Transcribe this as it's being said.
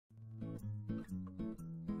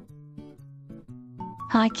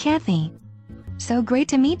Hi Kathy. So great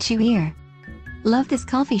to meet you here. Love this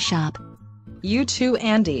coffee shop. You too,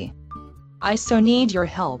 Andy. I so need your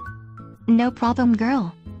help. No problem,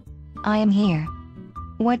 girl. I am here.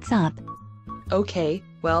 What's up? Okay,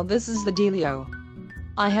 well, this is the dealio.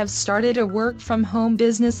 I have started a work from home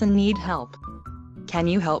business and need help. Can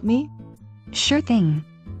you help me? Sure thing.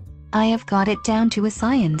 I have got it down to a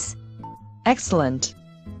science. Excellent.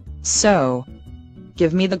 So,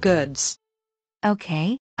 give me the goods.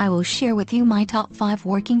 Okay, I will share with you my top 5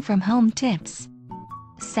 working from home tips.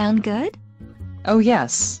 Sound good? Oh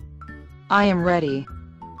yes. I am ready.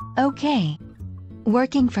 Okay.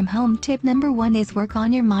 Working from home tip number 1 is work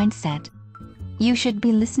on your mindset. You should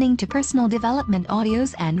be listening to personal development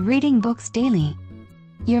audios and reading books daily.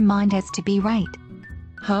 Your mind has to be right.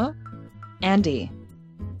 Huh? Andy.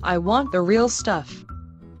 I want the real stuff.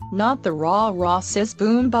 Not the raw sis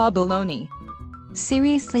boom ba baloney.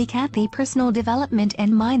 Seriously, Kathy, personal development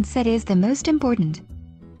and mindset is the most important.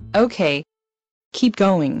 Okay. Keep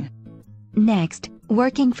going. Next,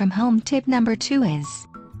 working from home tip number 2 is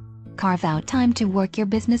carve out time to work your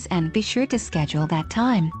business and be sure to schedule that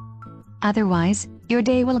time. Otherwise, your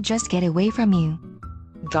day will just get away from you.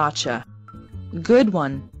 Gotcha. Good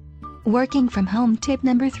one. Working from home tip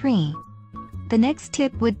number 3. The next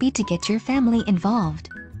tip would be to get your family involved.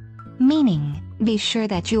 Meaning, be sure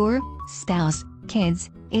that your spouse, kids,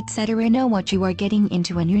 etc. know what you are getting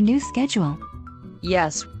into in your new schedule.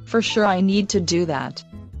 Yes, for sure I need to do that.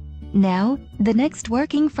 Now, the next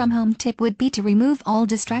working from home tip would be to remove all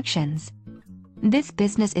distractions. This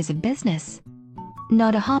business is a business,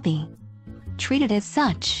 not a hobby. Treat it as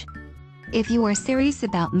such. If you are serious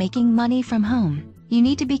about making money from home, you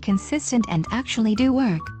need to be consistent and actually do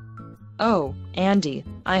work. Oh, Andy,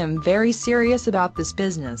 I am very serious about this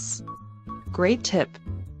business. Great tip.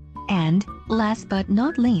 And, last but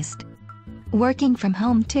not least, working from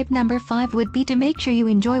home tip number 5 would be to make sure you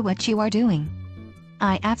enjoy what you are doing.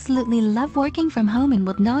 I absolutely love working from home and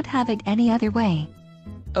would not have it any other way.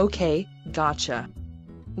 Okay, gotcha.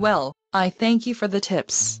 Well, I thank you for the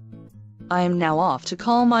tips. I am now off to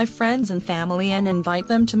call my friends and family and invite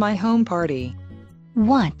them to my home party.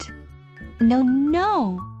 What?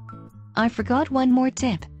 No. I forgot one more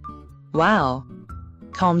tip. Wow.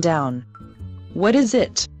 Calm down. What is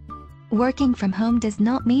it? Working from home does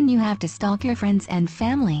not mean you have to stalk your friends and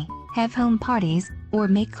family, have home parties, or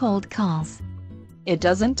make cold calls. It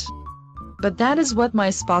doesn't? But that is what my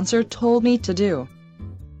sponsor told me to do.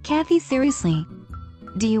 Kathy, seriously?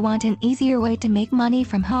 Do you want an easier way to make money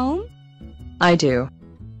from home? I do.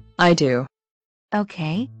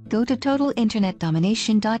 Okay, go to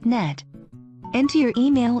totalinternetdomination.net. Enter your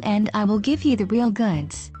email and I will give you the real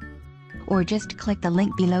goods. Or just click the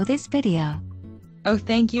link below this video. Oh,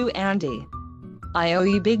 thank you, Andy. I owe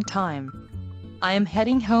you big time. I am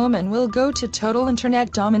heading home and will go to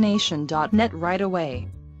totalinternetdomination.net right away.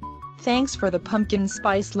 Thanks for the pumpkin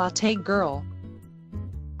spice latte, girl.